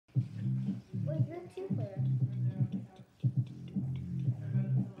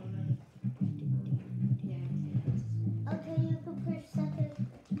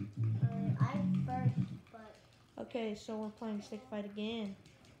Okay, so we're playing stick fight again.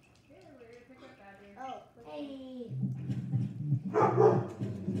 Oh, hey.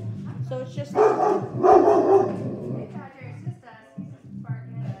 So it's just. Hey, Dodger, it's just us. He's just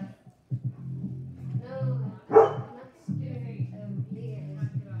barking at us. No, I'm not scared of bears.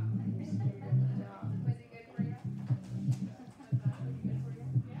 I'm scared of the dog. Was he good for you? Was he good for you?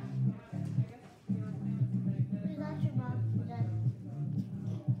 Yeah. Who's that your mom?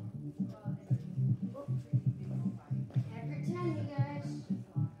 Have a good time, you guys.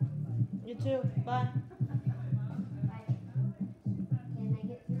 You too. Bye. Bye. Can I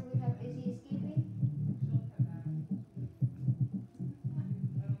get through without Izzy escaping?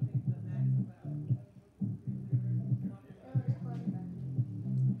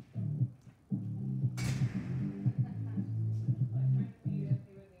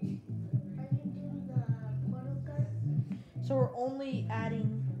 So we're only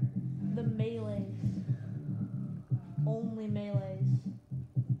adding the melees. Only melees.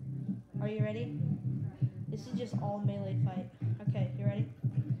 Are you ready? This is just all melee fight. Okay, you ready?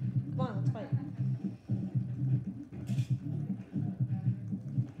 Come on, let's fight.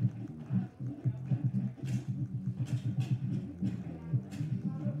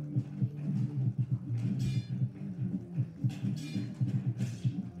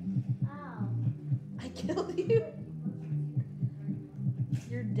 Ow. I killed you.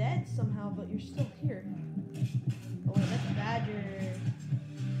 You're dead somehow, but you're still here. Oh wait, that's Badger.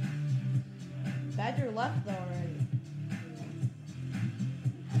 Badger left though already.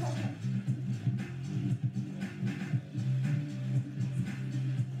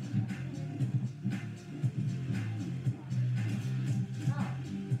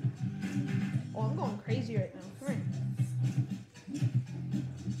 Oh, I'm going crazy right now. Come here.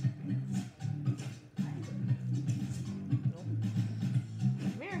 Nope.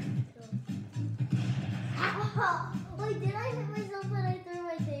 Come here. Ow. Wait, did I hit myself when I threw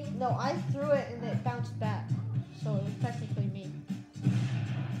my thing? No, I threw it and it bounced back. So it was technically me.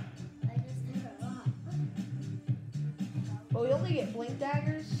 I just threw it off. But we only get blink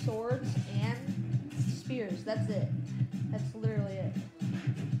daggers, swords, and spears. That's it. That's literally it.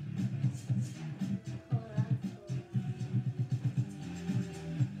 Hold on.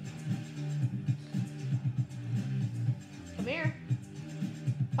 Come here.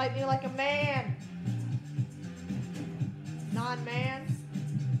 Fight me like a man. Non-man.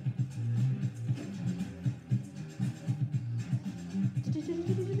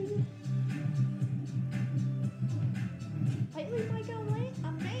 Fight me like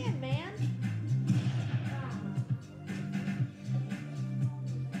a man, man.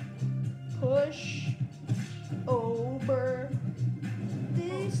 Push over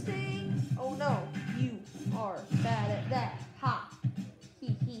this thing. Oh no, you are bad at that. Ha.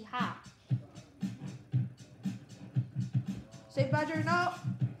 Hee hee ha. Save Badger, no!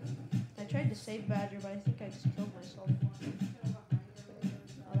 I tried to save Badger, but I think I just killed myself.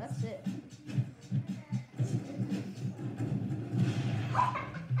 Oh, that's it.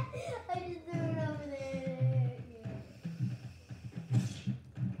 I just threw it over there.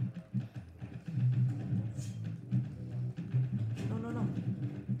 No, no, no.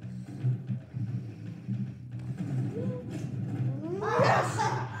 Yes!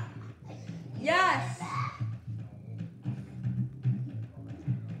 Yes!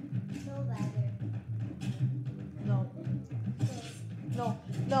 So bad. No. No,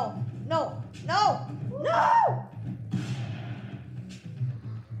 no, no, no, no!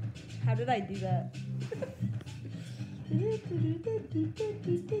 How did I do that?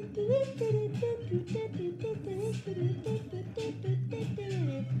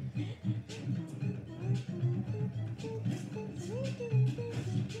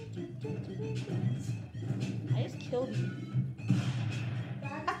 I just killed you.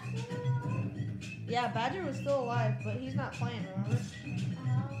 Yeah, Badger was still alive, but he's not playing, remember?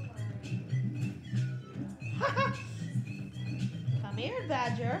 Come here,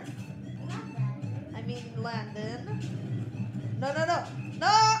 Badger. I mean, Landon. No, no, no.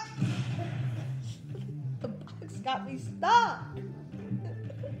 No! The box got me stuck.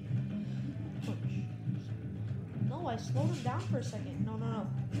 No, I slowed him down for a second. No, no, no.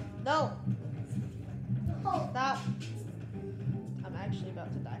 No! Stop. I'm actually about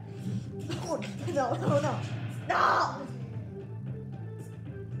to die. No, no, no. No!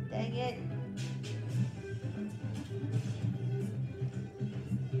 Dang it.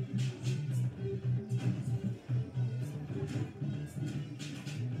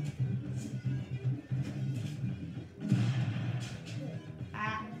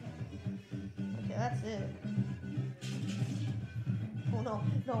 Ah. Okay, that's it. Oh no,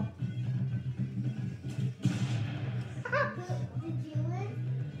 no.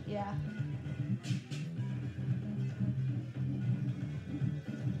 Yeah.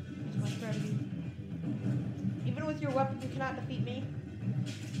 That's my strategy. Even with your weapon, you cannot defeat me.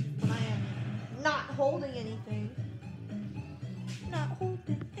 When I am not holding anything. Not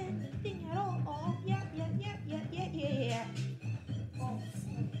holding anything at all. Oh, yeah.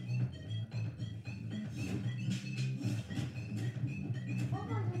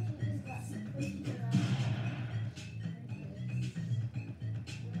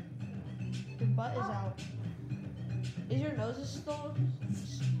 Your butt is out. Is your nose still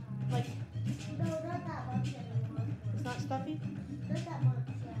like? No, not that much anymore. It's not stuffy? Not that much,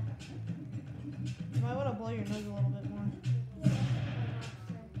 yeah. You might want to blow your nose a little bit more.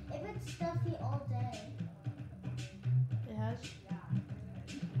 If it's stuffy all day. It has?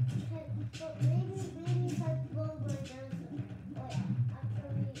 Okay, but maybe if I blow my nose. Oh yeah,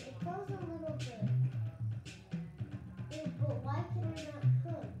 actually, it goes a little bit. But why can I not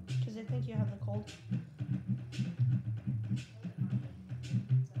cook? Because they think you have the cold.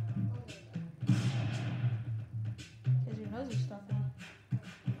 Because your nose is stuffy.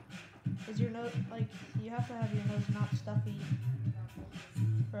 Is your nose, like, you have to have your nose not stuffy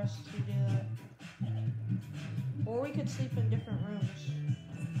for us to do that. Or we could sleep in different rooms.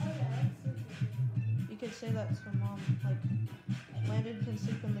 You could say that to Mom. Like, Landon can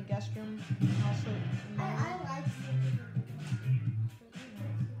sleep in the guest room, and I'll sleep in the room. I like sleeping.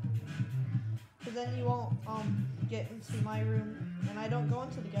 Because then you won't get into my room, and I don't go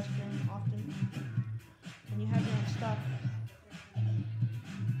into the guest room often. And you have your own stuff.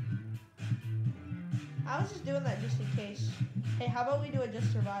 I was just doing that just in case. Hey, how about we do a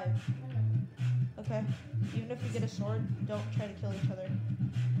just survive? Okay? Even if you get a sword, don't try to kill each other.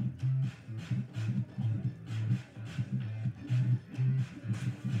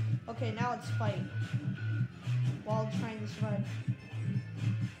 Okay, now let's fight. While trying to survive.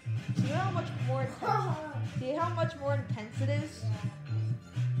 See how much more intense, see how much more intense it is?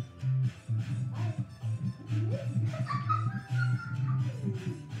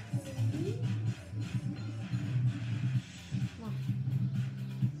 Come on.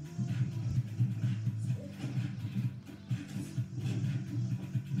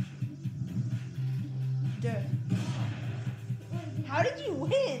 Dude. How did you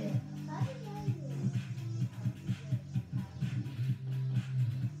win?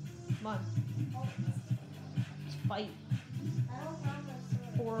 Come on. Let's fight.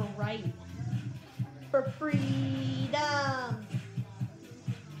 For right. For freedom.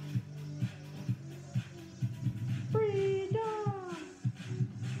 Freedom.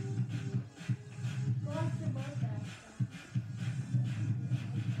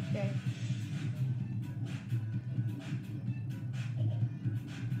 Okay.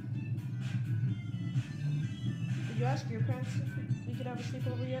 Did you ask your parents if we could have a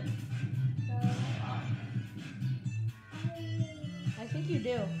sleepover yet? I think you do.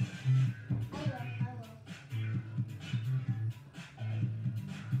 I will.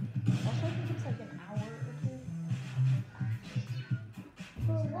 Also, I think it's like an hour or two.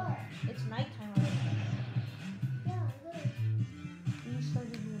 For what? It's nighttime already. Yeah, good. You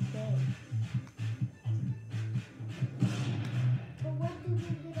started your day. But when do we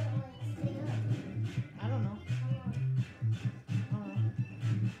get to like stay up? I don't know. How long? I don't know.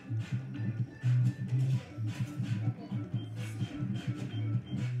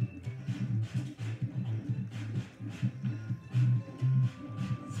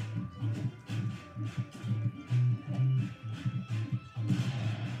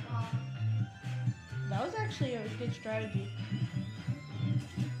 That was actually a good strategy.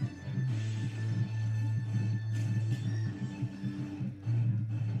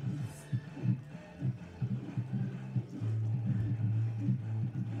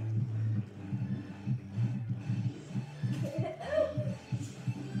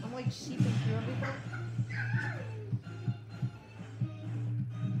 I'm like seeping through everything.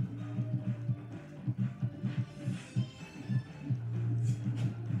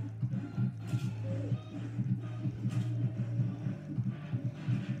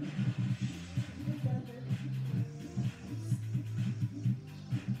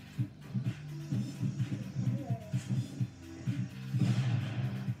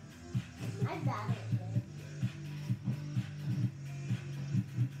 I'm bad at it.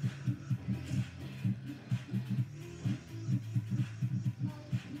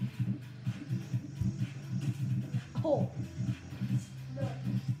 Oh, No.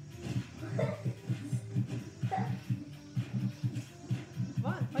 come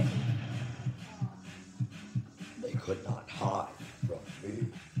on, fight me. They could not hide from me.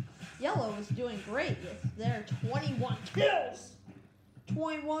 Yellow is doing great with their 21 kills.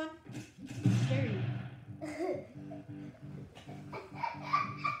 21. Scary.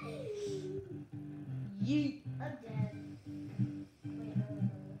 Yeet. I'm dead. Wait, no.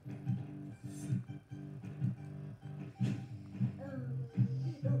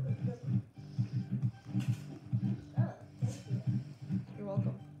 Oh, thank you. You're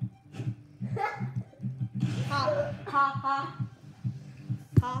welcome. Ha ha ha.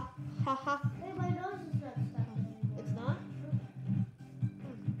 Ha ha ha. Wait, my nose is not stuck anymore. It's not?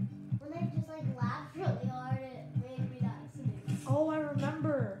 When I just like laughed really hard, it made me not sneeze. Oh, I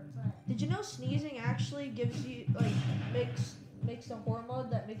remember. But Did you know sneezing actually gives you like makes a hormone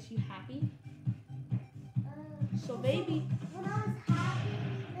that makes you happy? So maybe when I was happy,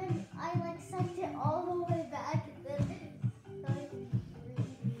 then I like sent it all the way back, and then started to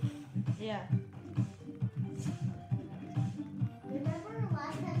breathe. yeah. Remember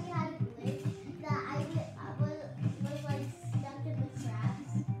last time we had a glitch that I was like stuck in the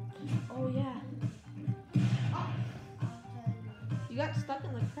cracks? Oh yeah. Oh, You got stuck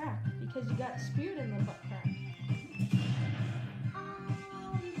in the crack because you got speared in the butt crack.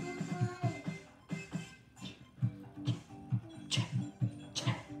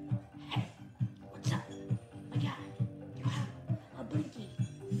 Hey, what's up? My guy, you have a blinky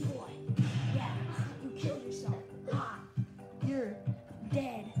boy. Yeah, you killed yourself. Ha! You're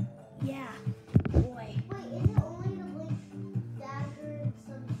dead. Yeah, boy. Wait, is it only the blink dagger and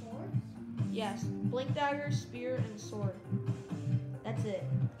some swords? Yes, blink dagger, spear, and sword. That's it.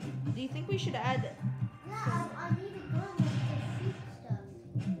 Do you think we should add Yeah, I need a gun to shoot stuff.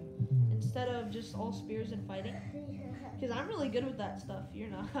 instead of just all spears and fighting? Because I'm really good with that stuff. You're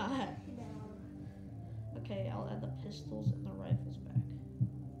not. Okay, I'll add the pistols and the rifles back.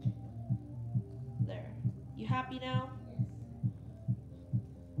 There. You happy now?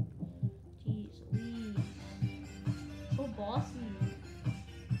 Jeez Louise. So bossy.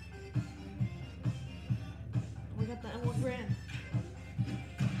 We got the M1 Grand.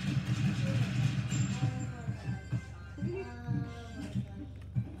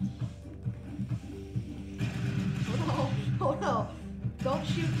 Oh no. Oh no. Don't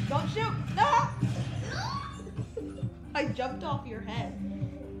shoot. Don't shoot. No! I jumped off your head.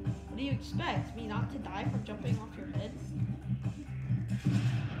 What do you expect? Me not to die from jumping off your head?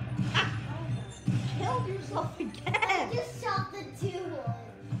 Ah! Killed yourself I again! just shot the two ones.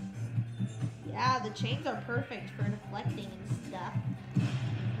 Yeah, the chains are perfect for deflecting and stuff.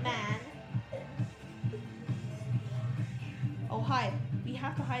 Man. Oh, hide. We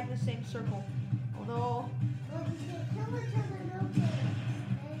have to hide in the same circle. Oh no. Well, we can't kill each other, no killing.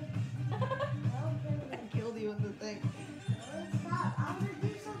 Okay? No killing. I killed you in the thing. Stop. I'm gonna do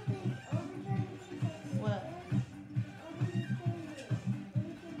something. I'm gonna try to do something. What? I'm gonna kill you.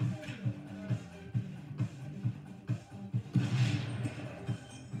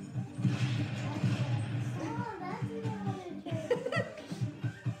 Stop. That's not how to kill you.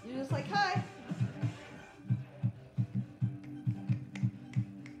 You're just like, hi.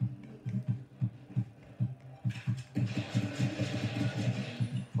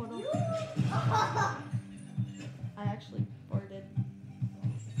 Oh no. I actually farted.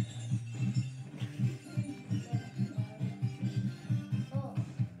 Oh.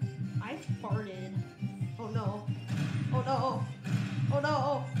 I farted. Oh no. Oh no. Oh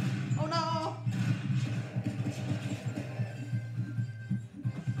no. Oh no.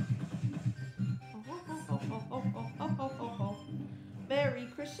 Merry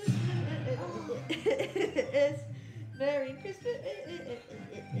Christmas. Merry Christmas.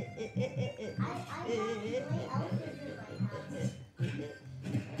 I have way else's in my house.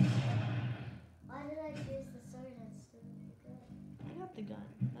 Why did I choose the sword instead of the gun? I got the gun.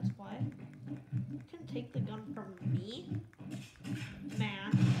 That's why. You can take the gun from me, man.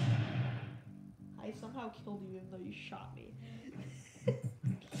 I somehow killed you even though you shot me.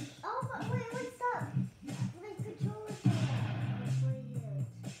 Oh, but wait, stop. My controller fell out. That's right here.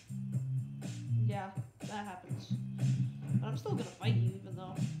 Yeah, that happens. But I'm still gonna fight you even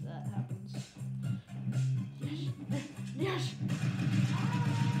though that happens. Yes. Yes.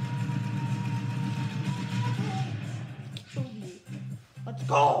 Killed you. Let's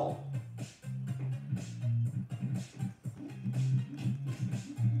go.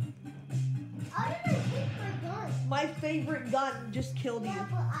 How did I pick my gun? My favorite gun just killed you. Yeah,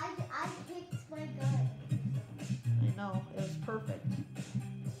 but I picked my gun. I know, it was perfect.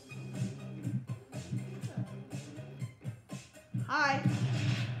 Hi.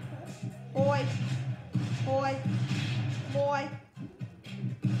 Boy. Boy. Boy.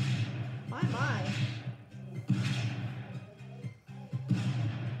 My.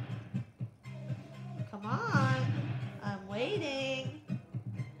 Come on. I'm waiting.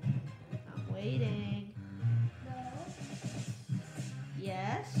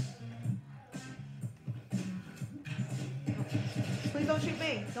 don't shoot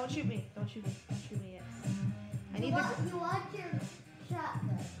me. Don't shoot me. Don't shoot me. Don't shoot me yet. I need You want your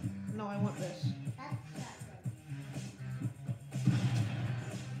shotgun. No, I want this. That's shotgun.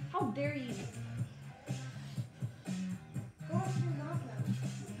 How dare you? Go up your mouth now.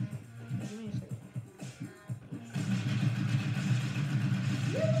 Give me a second.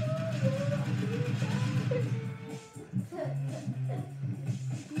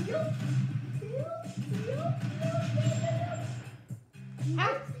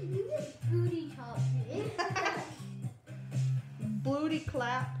 You just booty chopped me. Booty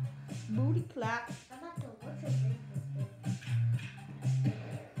clap. Booty clap. I'm about to watch your face.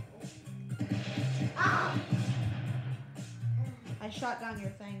 Ah! I shot down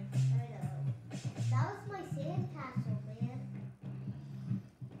your thing. I know. That was my sandcastle, man.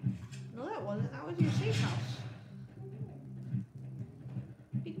 No, that wasn't. That was your safe house.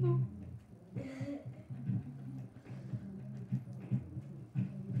 Peekaboo.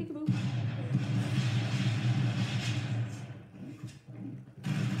 Peekaboo.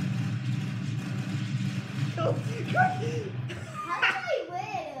 How did I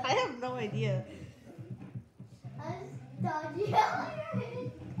win? I have no idea. I just dodged you out of your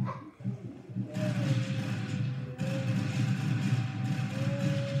head.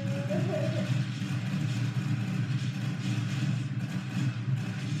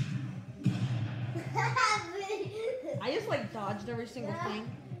 I just like dodged every single thing.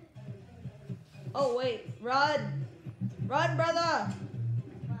 Oh wait, run! Run, brother!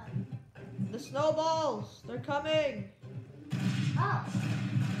 The snowballs! They're coming! Oh. Oh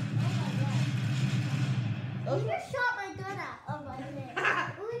my god. Those You just shot my gun out of my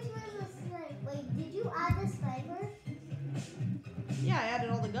head. Which was a snipe? Wait, did you add the sniper? Yeah, I added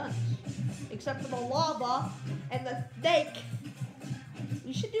all the guns. Except for the lava and the snake.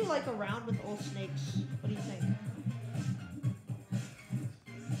 We should do like a round with old snakes. What do you think?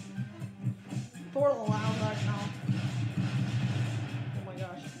 For the loud right now. Oh my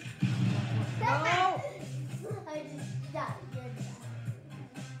gosh. No! I just died.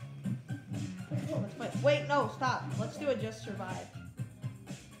 Let's play. Wait, no, stop. Let's do it just survive.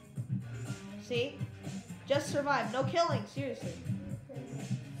 See? Just survive. No killing, seriously.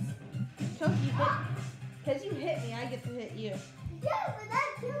 Because you hit me, I get to hit you. Yeah, but that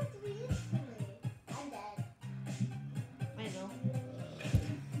killed me instantly. I'm dead. I know.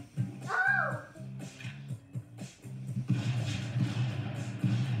 Oh!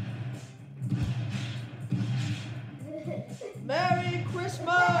 Merry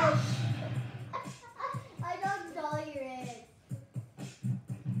Christmas! I knocked all your eggs.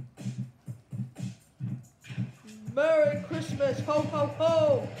 Merry Christmas! Ho ho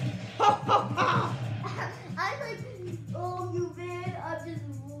ho! Ho ho ho! I'm like, oh, you man, I'm just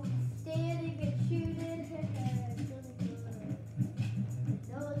standing and shooting.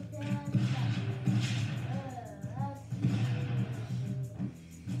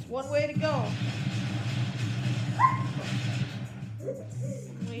 It's one way to go.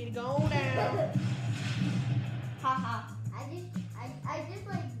 Way to go down. Haha. I just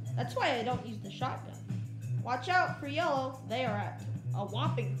like, That's why I don't use the shotgun. Watch out for yellow. They are at a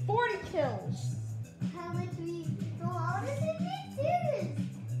whopping 40 kills. how much we go on is it serious?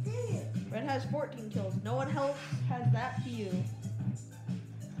 Serious. Red has 14 kills. No one else has that few.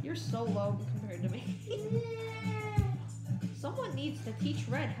 You're so low compared to me. Someone needs to teach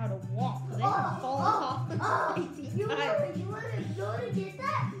Red how to walk. They have fallen off the crazy You time. wanna get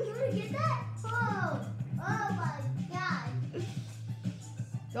that? You wanna get that? Oh my god.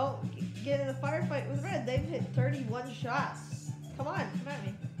 Don't get in a firefight with Red. They've hit 31 shots. Come on, come at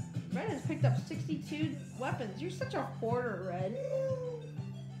me. Red has picked up 62 weapons. You're such a hoarder, Red.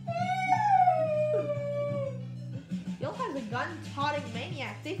 Yell has a gun-toting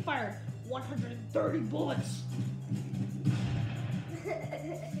maniac. They fired 130 bullets. I'm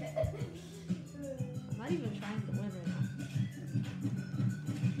not even trying to win right now.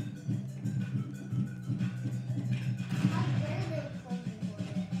 How dare they call me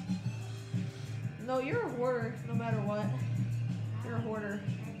hoarder? No, you're a hoarder, no matter what. You're a hoarder.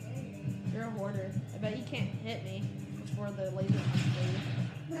 You're a hoarder. I bet you can't hit me before the laser comes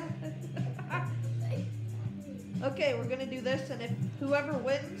through. Okay, we're gonna do this, and if whoever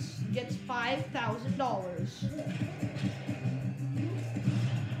wins gets $5,000.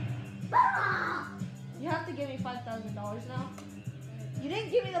 You have to give me $5,000 now. You didn't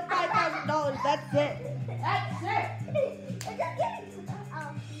give me the $5,000. That's it. That's it.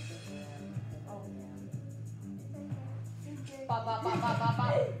 I'm just kidding. Ba ba ba ba ba ba.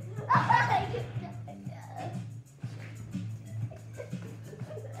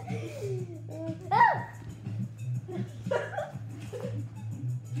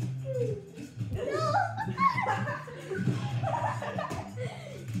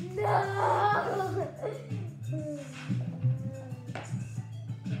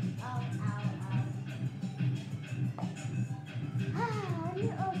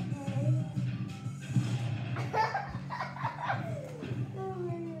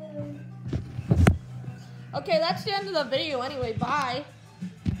 Okay, that's the end of the video anyway. Bye.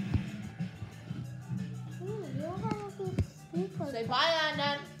 You don't have to speak like Say that. bye,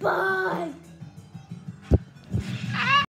 Landon. Bye.